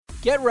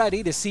Get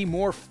ready to see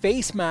more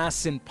face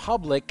masks in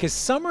public because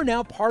some are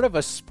now part of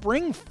a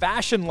spring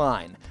fashion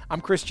line.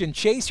 I'm Christian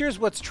Chase. Here's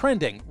what's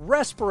trending.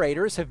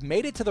 Respirators have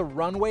made it to the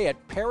runway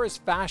at Paris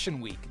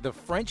Fashion Week. The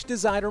French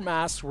designer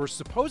masks were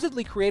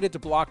supposedly created to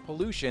block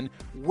pollution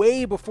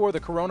way before the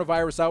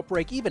coronavirus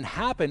outbreak even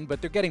happened,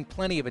 but they're getting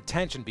plenty of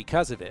attention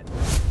because of it.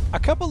 A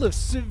couple of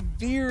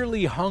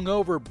severely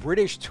hungover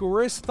British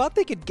tourists thought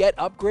they could get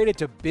upgraded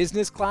to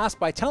business class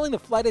by telling the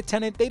flight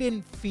attendant they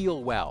didn't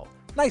feel well.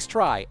 Nice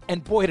try,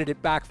 and boy did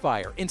it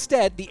backfire.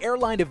 Instead, the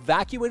airline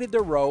evacuated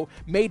their row,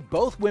 made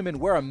both women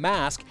wear a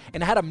mask,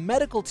 and had a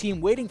medical team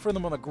waiting for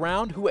them on the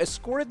ground who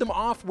escorted them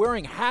off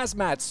wearing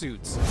hazmat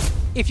suits.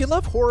 If you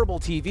love horrible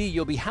TV,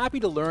 you'll be happy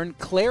to learn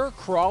Claire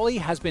Crawley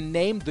has been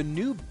named the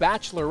new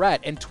Bachelorette,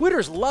 and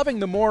Twitter's loving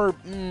the more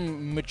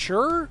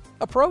mature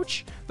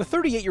approach. The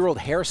 38-year-old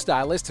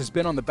hairstylist has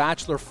been on The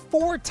Bachelor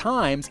 4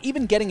 times,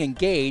 even getting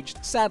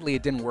engaged. Sadly,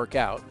 it didn't work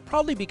out.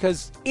 Probably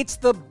because it's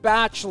The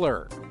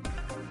Bachelor.